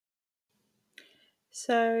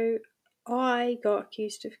So I got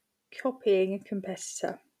accused of copying a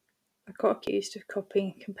competitor.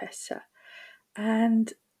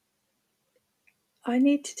 And I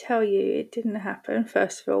need to tell you it didn't happen,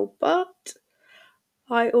 first of all, but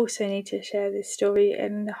I also need to share this story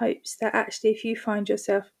in the hopes that actually if you find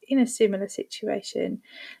yourself in a similar situation,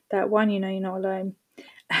 that one, you know you're not alone,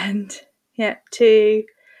 and two,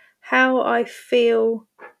 how I feel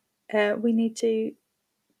we need to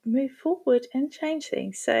move forward and change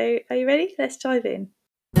things. So are you ready? Let's dive in.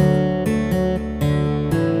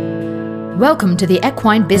 Welcome to the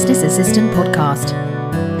Equine Business Assistant Podcast,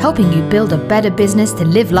 helping you build a better business to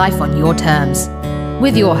live life on your terms.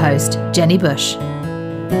 With your host, Jenny Bush.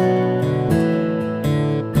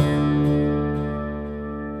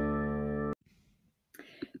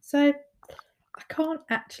 So I can't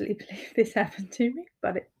actually believe this happened to me,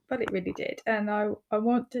 but it really did. And I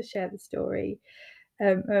want to share the story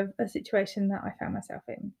of a situation that I found myself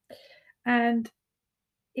in. And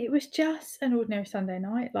it was just an ordinary Sunday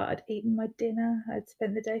night. Like, I'd eaten my dinner, I'd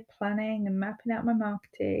spent the day planning and mapping out my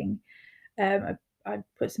marketing. I'd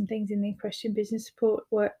put some things in the Equestrian Business Support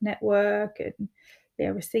Network, and I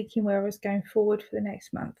was thinking where I was going forward for the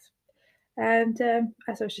next month. And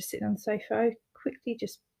as I was just sitting on the sofa, I quickly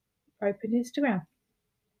just opened Instagram,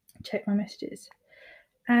 checked my messages,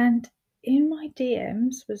 and in my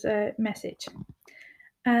DMs was a message.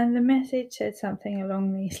 And the message said something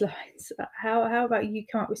along these lines. How about you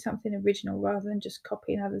come up with something original rather than just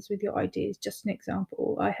copying others with your ideas? Just an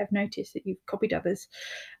example. I have noticed that you've copied others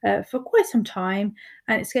for quite some time,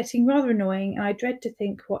 and it's getting rather annoying. And I dread to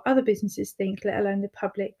think what other businesses think, let alone the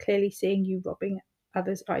public clearly seeing you robbing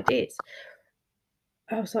others' ideas.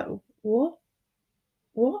 I was like, what?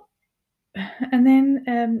 And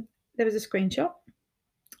then there was a screenshot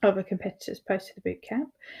of a competitor's post to the boot camp,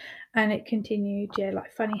 and it continued,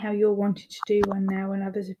 like, funny how you're wanting to do one now when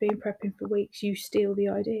others have been prepping for weeks, you steal the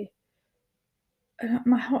idea. And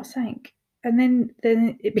my heart sank, and then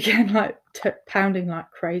it began like pounding like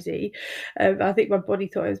crazy. I think my body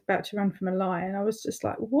thought I was about to run from a lion. I was just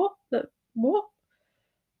like, what? I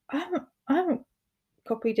haven't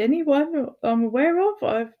copied anyone I'm aware of.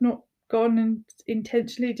 I've not gone and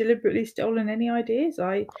intentionally, deliberately stolen any ideas.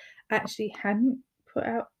 I actually hadn't put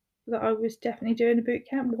out that I was definitely doing a boot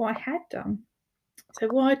camp. What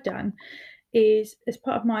I'd done is, as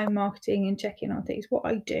part of my marketing and checking on things, what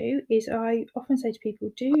I do is I often say to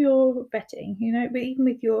people, do your vetting, but even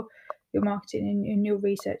with your marketing and your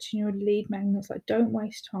research and your lead magnets, like, don't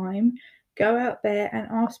waste time. Go out there and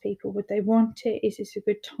ask people, would they want it? Is this a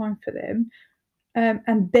good time for them?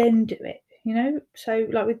 And then do it. So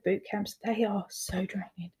like with boot camps, they are so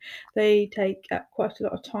draining. They take quite a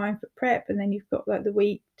lot of time for prep, and then you've got like the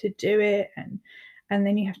week to do it, and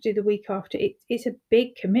then you have to do the week after. It's a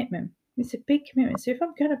big commitment. So if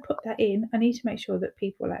I'm going to put that in, I need to make sure that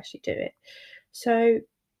people will actually do it. So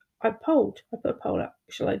I put a poll up.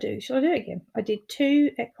 Shall I do it again? I did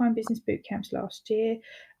 2 equine business boot camps last year,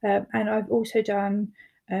 and I've also done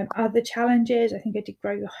other challenges. I think I did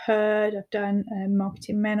Grow Your Herd. I've done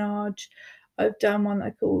Marketing Menage. I've done one that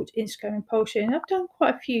I called Instagram Impulsion. I've done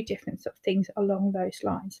quite a few different sort of things along those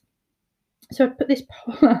lines. So I put this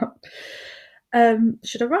poll up.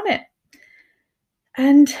 Should I run it?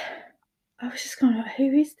 And I was just kind of like,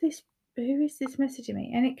 who is this messaging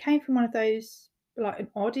me? And it came from one of those, like, an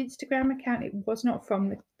odd Instagram account. It was not from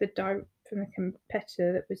the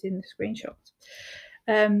competitor that was in the screenshots.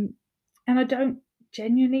 And I don't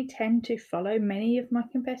genuinely tend to follow many of my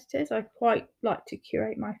competitors. I quite like to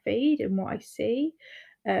curate my feed and what I see,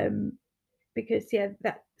 because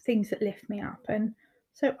that things that lift me up. And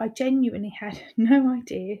so I genuinely had no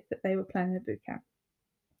idea that they were planning a boot camp.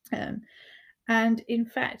 And in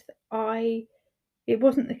fact, it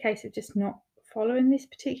wasn't the case of just not following this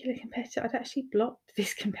particular competitor. I'd actually blocked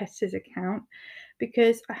this competitor's account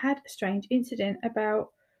because I had a strange incident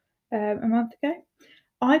about a month ago.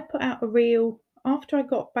 I put out a reel after I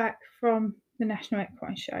got back from the National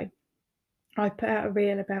Equine Show. I put out a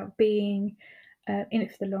reel about being in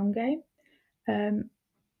it for the long game,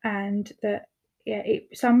 and that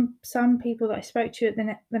some people that I spoke to at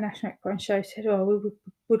the National Equine Show said, "Oh, we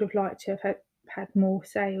would have liked to have had more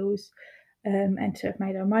sales." And to have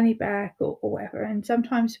made our money back or whatever. And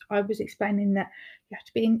sometimes I was explaining that you have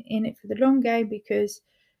to be in it for the long game, because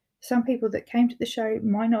some people that came to the show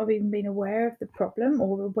might not have even been aware of the problem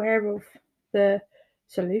or aware of the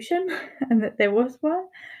solution and that there was one.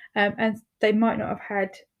 And they might not have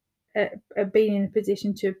had been in a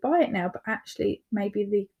position to buy it now, but actually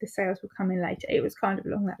maybe the sales will come in later. It was kind of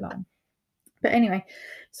along that line. But anyway,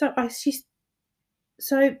 so I was just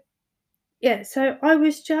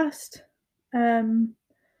I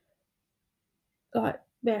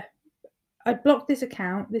blocked this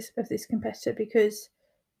account of this competitor because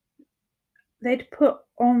they'd put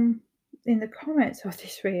on in the comments of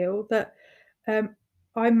this reel that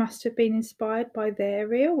I must have been inspired by their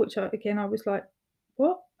reel, which I was like,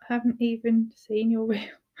 what? I haven't even seen your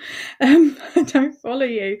reel. I don't follow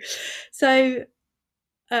you. So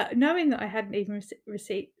knowing that I hadn't even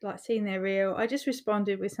seen their reel, I just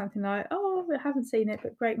responded with something like, "Oh, I haven't seen it,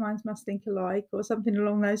 but great minds must think alike," or something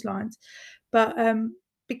along those lines. But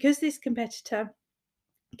because this competitor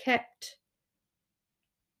kept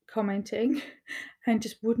commenting and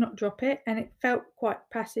just would not drop it, and it felt quite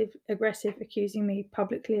passive aggressive, accusing me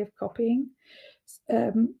publicly of copying,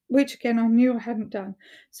 which again I knew I hadn't done.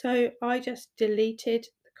 So I just deleted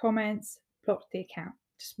the comments, blocked the account.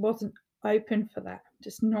 Just wasn't open for that.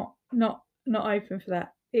 Just not open for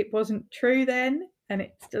that. It wasn't true then, and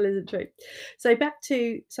it still isn't true. So back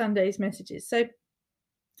to Sunday's messages. So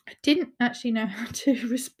I didn't actually know how to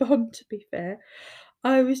respond, to be fair.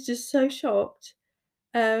 I was just so shocked.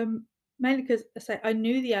 Mainly because I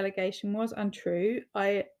knew the allegation was untrue.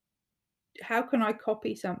 How can I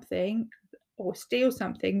copy something or steal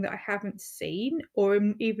something that I haven't seen or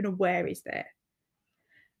am even aware is there?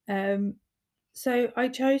 So I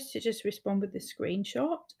chose to just respond with the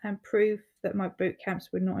screenshot and prove that my boot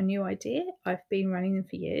camps were not a new idea. I've been running them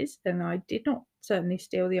for years, and I did not certainly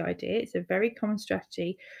steal the idea. It's a very common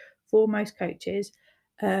strategy for most coaches,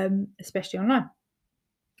 especially online.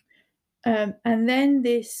 And then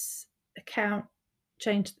this account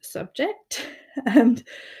changed the subject and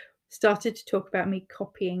started to talk about me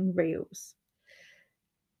copying reels.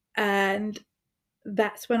 And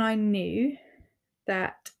that's when I knew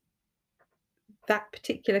that that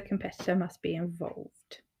particular competitor must be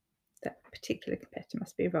involved.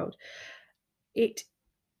 It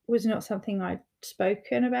was not something I'd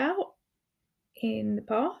spoken about in the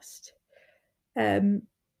past. And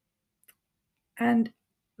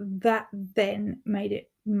that then made it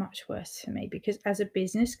much worse for me, because as a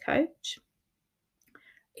business coach,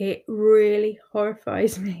 it really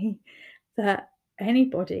horrifies me that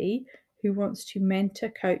anybody who wants to mentor,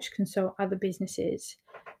 coach, consult other businesses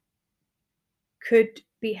could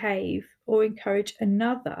behave or encourage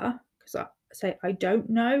another, because I don't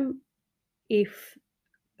know if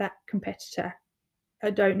that competitor, I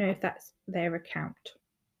don't know if that's their account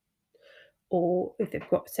or if they've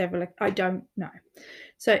got several, I don't know.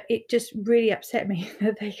 So it just really upset me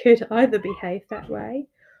that they could either behave that way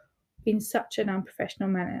in such an unprofessional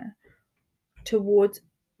manner towards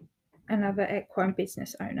another equine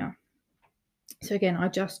business owner. So again, I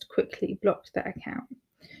just quickly blocked that account.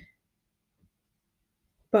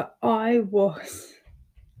 But I was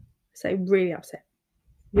really upset.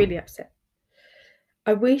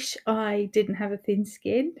 I wish I didn't have a thin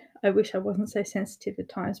skin. I wish I wasn't so sensitive at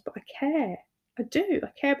times, but I care. I do. I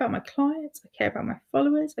care about my clients. I care about my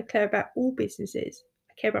followers. I care about all businesses.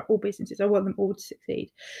 I want them all to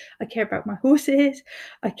succeed. I care about my horses.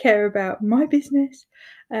 I care about my business.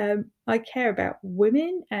 I care about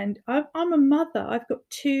women, and I'm a mother. I've got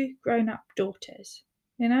 2 grown-up daughters.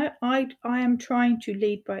 You know, I am trying to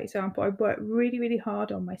lead by example. I work really, really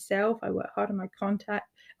hard on myself. I work hard on my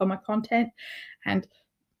content, and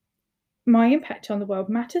my impact on the world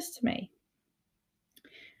matters to me.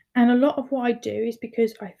 And a lot of what I do is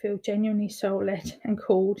because I feel genuinely soul-led and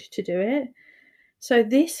called to do it. So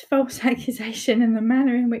this false accusation and the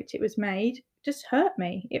manner in which it was made just hurt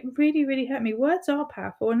me. It really, really hurt me. Words are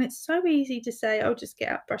powerful, and it's so easy to say, oh, just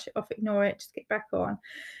get up, brush it off, ignore it, just get back on.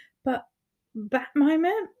 But that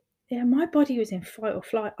moment, my body was in fight or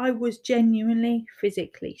flight. I was genuinely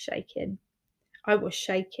physically shaking. I was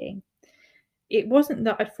shaking. It wasn't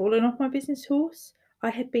that I'd fallen off my business horse. I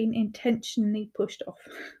had been intentionally pushed off.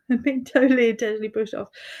 I'd been totally intentionally pushed off.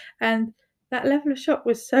 And that level of shock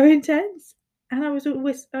was so intense. And I was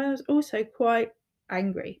also quite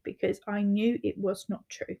angry because I knew it was not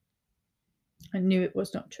true.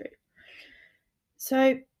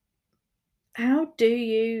 So how do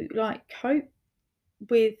you cope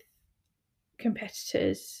with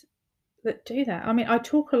competitors that do that? I mean, I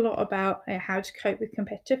talk a lot about how to cope with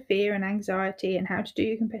competitor fear and anxiety and how to do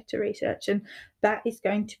your competitor research, and that is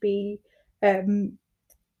going to be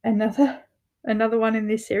another one in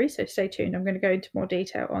this series, so stay tuned. I'm going to go into more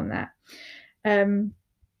detail on that.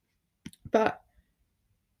 But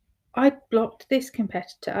I blocked this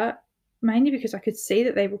competitor mainly because I could see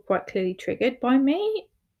that they were quite clearly triggered by me,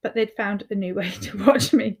 but they'd found a new way to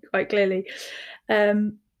watch me quite clearly.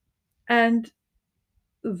 And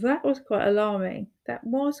that was quite alarming.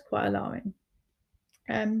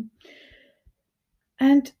 And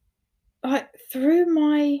through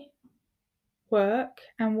my work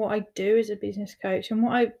and what I do as a business coach and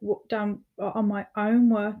what I've done on my own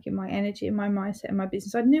work, in my energy, in my mindset, in my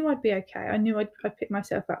business, I knew I'd be okay. I knew I'd pick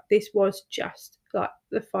myself up. This was just like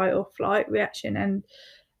the fight or flight reaction,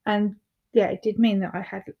 and yeah, it did mean that I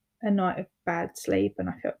had a night of bad sleep and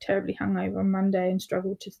I felt terribly hungover on Monday and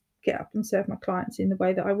struggled to get up and serve my clients in the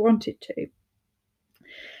way that I wanted to.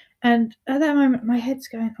 And at that moment, my head's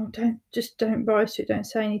going, "Oh, don't rise to it. Don't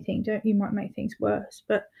say anything. You might make things worse."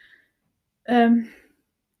 But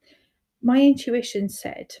my intuition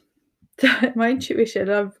said, my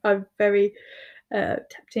intuition, I'm very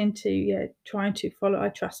tapped into trying to follow. I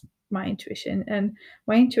trust my intuition, and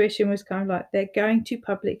my intuition was kind of like, they're going to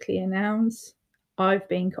publicly announce I've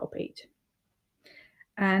been copied,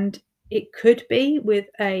 and it could be with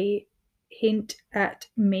a hint at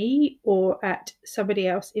me or at somebody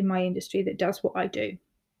else in my industry that does what I do.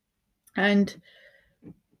 And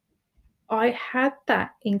I had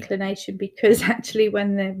that inclination because actually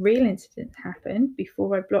when the real incident happened,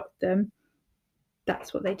 before I blocked them,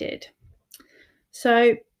 that's what they did.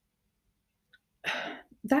 So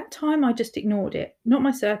that time I just ignored it. Not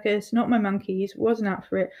my circus, not my monkeys, wasn't up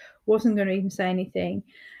for it, wasn't going to even say anything.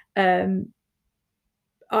 I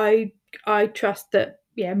trust that,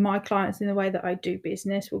 my clients in the way that I do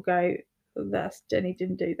business will go, that's Jenny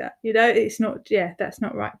didn't do that. It's not, that's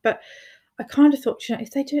not right. But I kind of thought,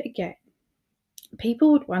 if they do it again,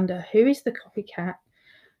 people would wonder who is the copycat.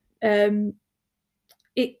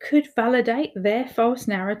 It could validate their false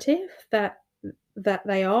narrative that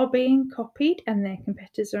they are being copied and their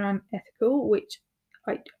competitors are unethical, which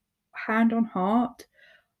hand on heart,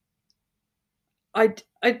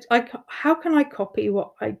 how can I copy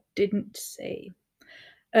what I didn't see?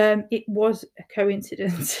 It was a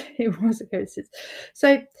coincidence. It was a coincidence.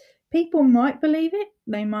 So people might believe it,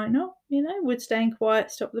 they might not. Would staying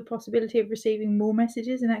quiet stop the possibility of receiving more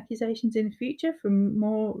messages and accusations in the future from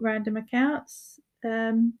more random accounts?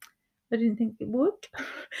 I didn't think it would.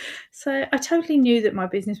 So I totally knew that my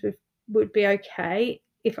business would be okay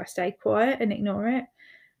if I stayed quiet and ignore it.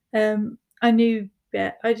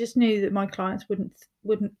 I just knew that my clients wouldn't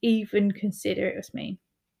even consider it was me.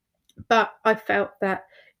 But I felt that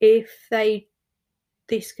if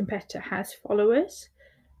this competitor has followers,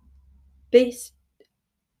 this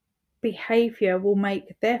behavior will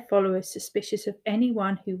make their followers suspicious of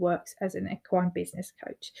anyone who works as an equine business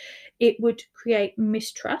coach. It would create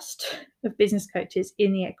mistrust of business coaches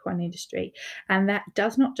in the equine industry, and that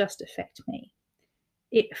does not just affect me.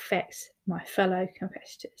 It affects my fellow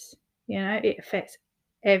competitors. It affects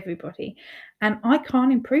everybody, and I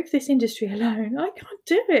can't improve this industry alone. I can't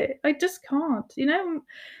do it. I just can't.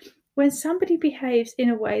 When somebody behaves in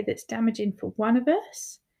a way that's damaging for one of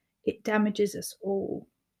us, it damages us all.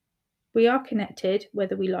 We are connected,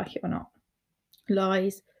 whether we like it or not.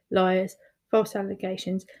 Lies, liars, false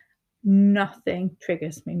allegations, nothing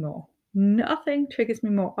triggers me more. Nothing triggers me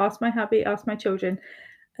more. Ask my hubby, ask my children.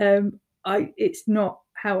 It's not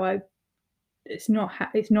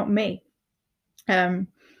me.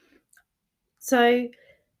 So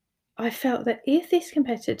I felt that if this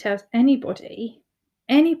competitor tells anybody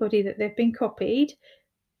that they've been copied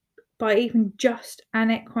by even just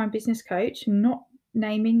an equine business coach, not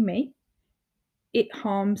naming me, it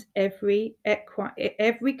harms every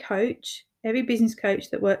coach, every business coach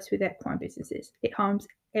that works with equine businesses. It harms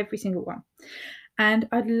every single one. And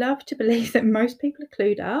I'd love to believe that most people are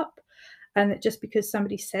clued up, and that just because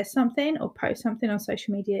somebody says something or posts something on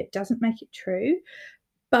social media, it doesn't make it true.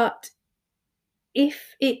 But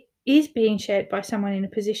if it is being shared by someone in a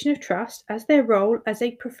position of trust, as their role as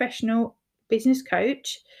a professional business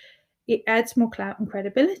coach, it adds more clout and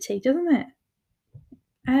credibility, doesn't it?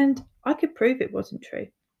 And I could prove it wasn't true.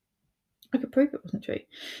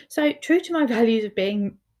 So, true to my values of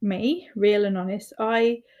being me, real and honest,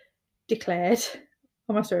 I declared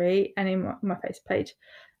on my story and in my Facebook page,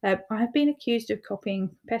 I have been accused of copying a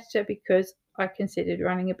competitor because I considered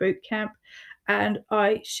running a boot camp, and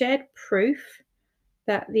I shared proof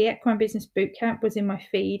that the Equine Business Bootcamp was in my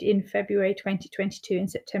feed in February 2022 and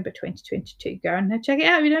September 2022. Go and check it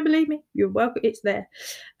out if you don't believe me. You're welcome. It's there.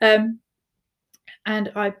 And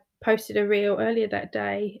I posted a reel earlier that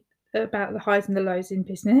day about the highs and the lows in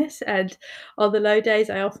business. And on the low days,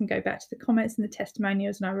 I often go back to the comments and the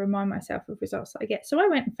testimonials, and I remind myself of results that I get. So I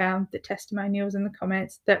went and found the testimonials and the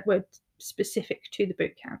comments that were specific to the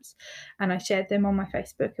boot camps, and I shared them on my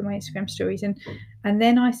Facebook and my Instagram stories. And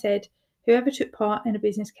then I said, whoever took part in a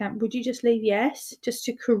business camp, would you just leave yes, just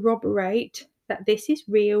to corroborate that this is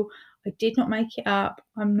real? I did not make it up.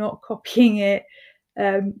 I'm not copying it.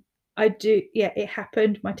 It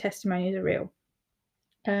happened. My testimonies are real.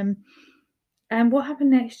 And what happened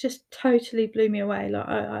next just totally blew me away.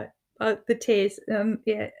 Like the tears,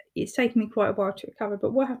 yeah, it's taken me quite a while to recover.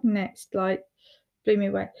 But what happened next, like, blew me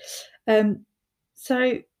away.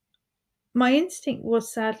 So my instinct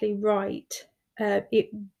was sadly right.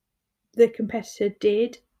 The competitor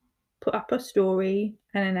did put up a story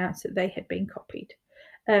and announce that they had been copied.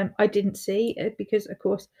 I didn't see it because, of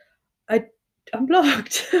course, I'm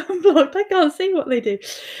blocked. I'm blocked. I can't see what they do.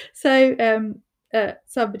 So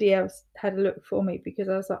somebody else had a look for me because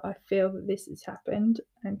I was like, I feel that this has happened,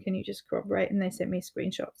 and can you just corroborate? And they sent me a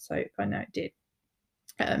screenshot, so I know it did.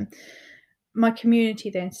 My community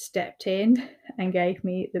then stepped in and gave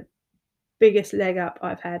me the biggest leg up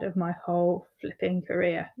I've had of my whole flipping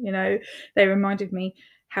career. You know, they reminded me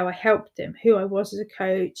how I helped them, who I was as a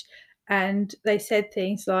coach. And they said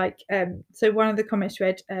things like, so one of the comments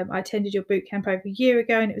read, I attended your boot camp over a year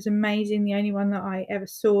ago and it was amazing. The only one that I ever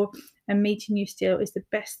saw, and meeting you still is the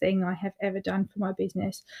best thing I have ever done for my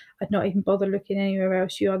business. I'd not even bother looking anywhere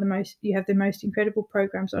else. You have the most incredible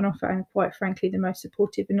programs on offer, and quite frankly, the most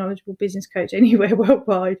supportive and knowledgeable business coach anywhere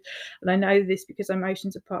worldwide. And I know this because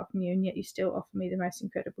emotions apart from you, and yet you still offer me the most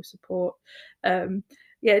incredible support.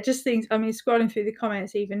 Yeah, just things. I mean, scrolling through the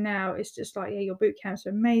comments even now, it's just like, yeah, your boot camps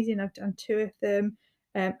are amazing. I've done 2 of them.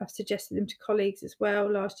 I've suggested them to colleagues as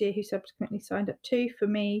well last year who subsequently signed up too. For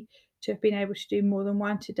me to have been able to do more than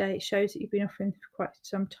one today, it shows that you've been offering for quite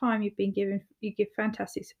some time. You give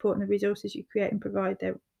fantastic support, and the resources you create and provide,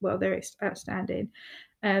 they're outstanding.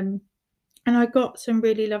 And I got some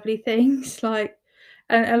really lovely things, like,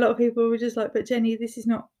 and a lot of people were just like, but Jenny, this is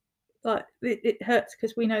not, like, it hurts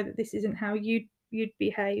because we know that this isn't how you'd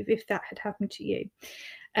behave if that had happened to you.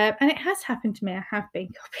 And it has happened to me. I have been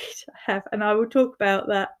copied. I have, and I will talk about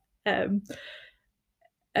that and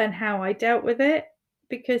how I dealt with it,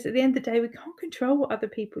 because at the end of the day, we can't control what other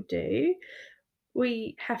people do.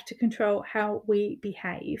 We have to control how we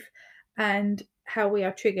behave and how we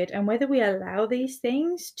are triggered, and whether we allow these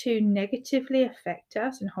things to negatively affect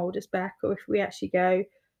us and hold us back, or if we actually go, do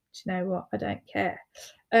you know what, I don't care.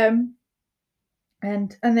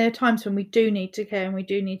 And there are times when we do need to care and we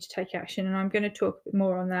do need to take action, and I'm going to talk a bit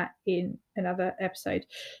more on that in another episode.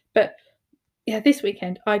 But yeah, this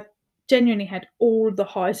weekend I genuinely had all the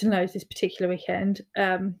highs and lows this particular weekend.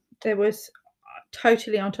 There was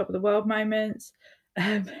totally on top of the world moments,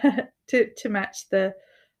 to match the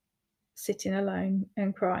sitting alone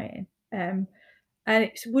and crying. And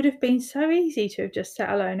it would have been so easy to have just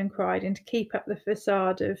sat alone and cried, and to keep up the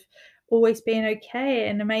facade of always being okay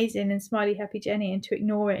and amazing and smiley, happy Jenny, and to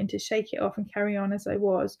ignore it and to shake it off and carry on as I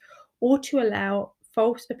was, or to allow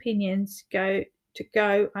false opinions go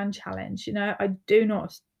unchallenged. You know, I do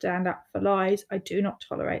not stand up for lies. I do not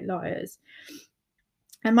tolerate liars.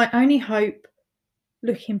 And my only hope,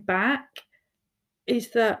 looking back,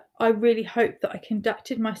 is that I really hope that I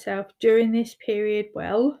conducted myself during this period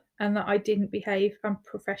well, and that I didn't behave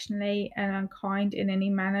unprofessionally and unkind in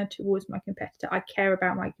any manner towards my competitor. I care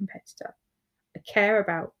about my competitor. I care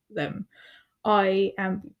about them. I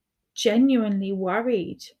am genuinely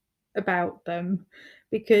worried about them,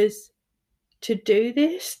 because to do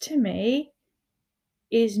this to me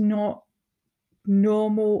is not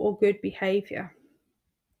normal or good behavior.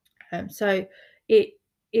 So it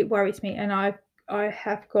worries me, and I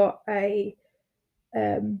have got a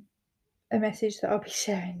message that I'll be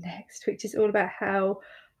sharing next, which is all about how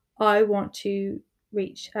I want to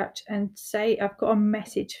reach out and say I've got a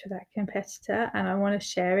message for that competitor, and I want to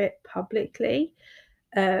share it publicly,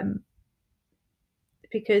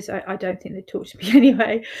 because I don't think they talk to me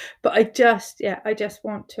anyway. But I just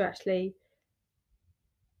want to actually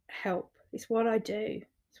help. It's what I do.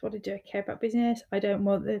 It's what I do. I care about business. I don't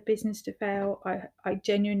want the business to fail. I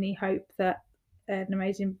genuinely hope that an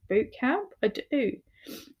amazing boot camp. I do.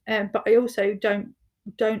 But I also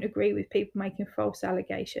don't agree with people making false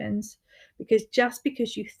allegations, because just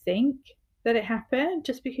because you think that it happened,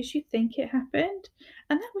 just because you think it happened,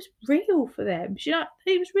 and that was real for them, you know,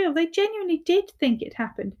 it was real. They genuinely did think it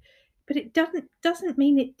happened, but it doesn't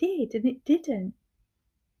mean it did, and it didn't.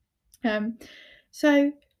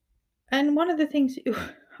 So, and one of the things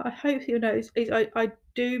I hope you'll notice is I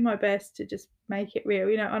do my best to just make it real,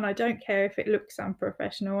 you know, and I don't care if it looks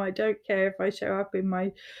unprofessional. I don't care if I show up in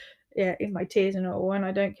my tears and all, and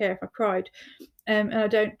I don't care if I cried, and I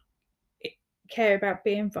don't care about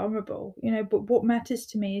being vulnerable, you know. But what matters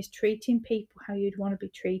to me is treating people how you'd want to be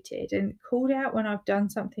treated, and called out when I've done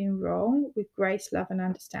something wrong with grace, love, and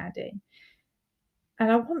understanding. And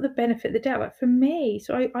I want the benefit of the doubt, like for me.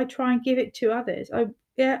 So I try and give it to others. I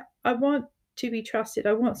want to be trusted.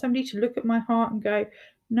 I want somebody to look at my heart and go,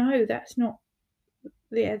 no, that's not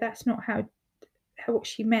what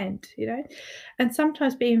she meant, and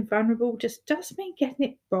sometimes being vulnerable just does mean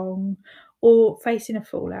getting it wrong or facing a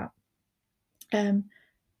fallout.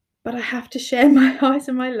 But I have to share my highs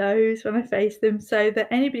and my lows when I face them, so that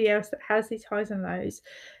anybody else that has these highs and lows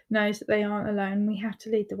knows that they aren't alone. We have to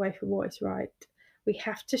lead the way for what is right. We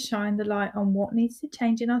have to shine the light on what needs to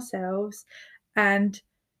change in ourselves, and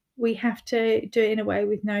we have to do it in a way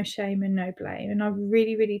with no shame and no blame. And I've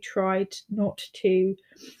really, really tried not to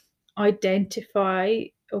identify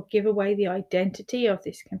or give away the identity of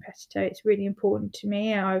this competitor. It's really important to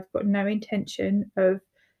me. I've got no intention of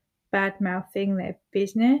bad mouthing their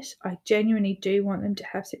business. I genuinely do want them to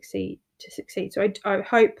succeed. So I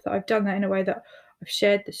hope that I've done that in a way that I've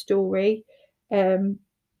shared the story.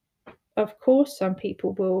 Of course, some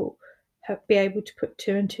people will be able to put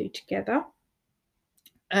 2 and 2 together.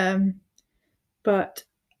 But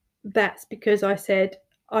that's because I said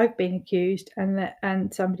I've been accused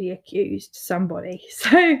and somebody accused somebody.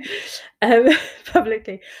 So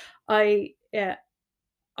publicly, I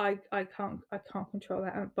can't control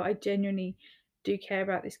that, but I genuinely do care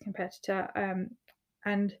about this competitor.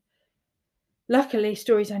 And luckily,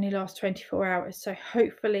 stories only last 24 hours. So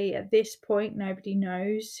hopefully at this point, nobody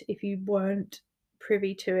knows. If you weren't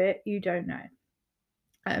privy to it, you don't know.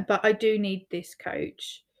 But I do need this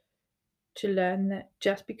coach to learn that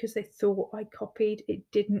just because they thought I copied, it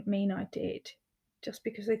didn't mean I did. Just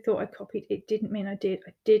because they thought I copied, it didn't mean I did.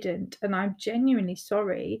 I didn't. And I'm genuinely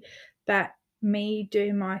sorry that me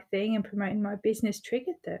doing my thing and promoting my business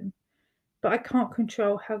triggered them. But I can't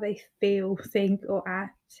control how they feel, think, or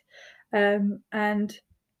act. And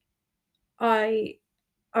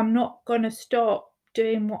I'm not going to stop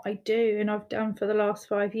doing what I do and I've done for the last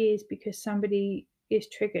 5 years because somebody is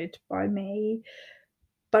triggered by me.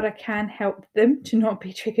 But I can help them to not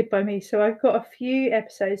be triggered by me. So I've got a few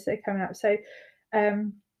episodes that are coming up. So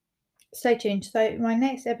stay tuned. So my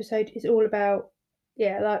next episode is all about,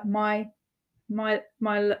 like my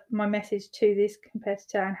message to this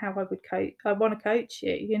competitor and how I would coach. I want to coach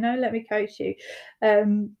you, let me coach you.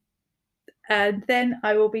 And then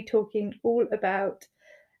I will be talking all about,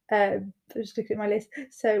 just looking at my list.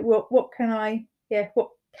 So what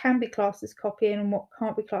can be classed as copying and what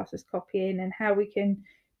can't be classed as copying, and how we can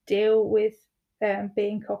deal with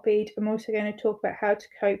being copied. I'm also going to talk about how to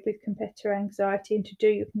cope with competitor anxiety and to do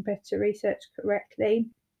your competitor research correctly.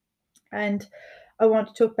 And I want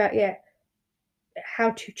to talk about how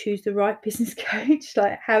to choose the right business coach,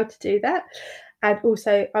 like how to do that. And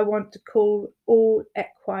also I want to call all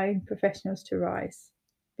equine professionals to rise,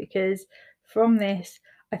 because from this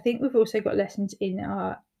I think we've also got lessons in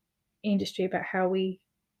our industry about how we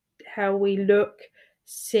look,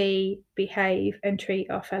 see, behave and treat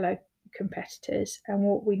our fellow competitors and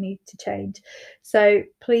what we need to change. So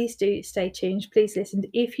please do stay tuned. Please listen.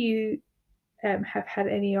 If you have had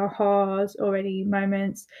any ahas or any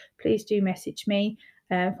moments, please do message me.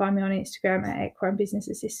 Find me on Instagram at Equine Business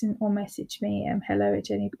Assistant, or message me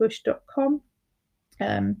hello@jennybush.com.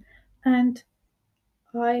 And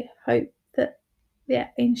I hope that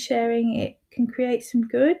in sharing it can create some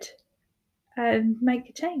good and make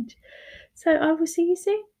a change. So I will see you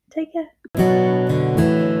soon. Take care.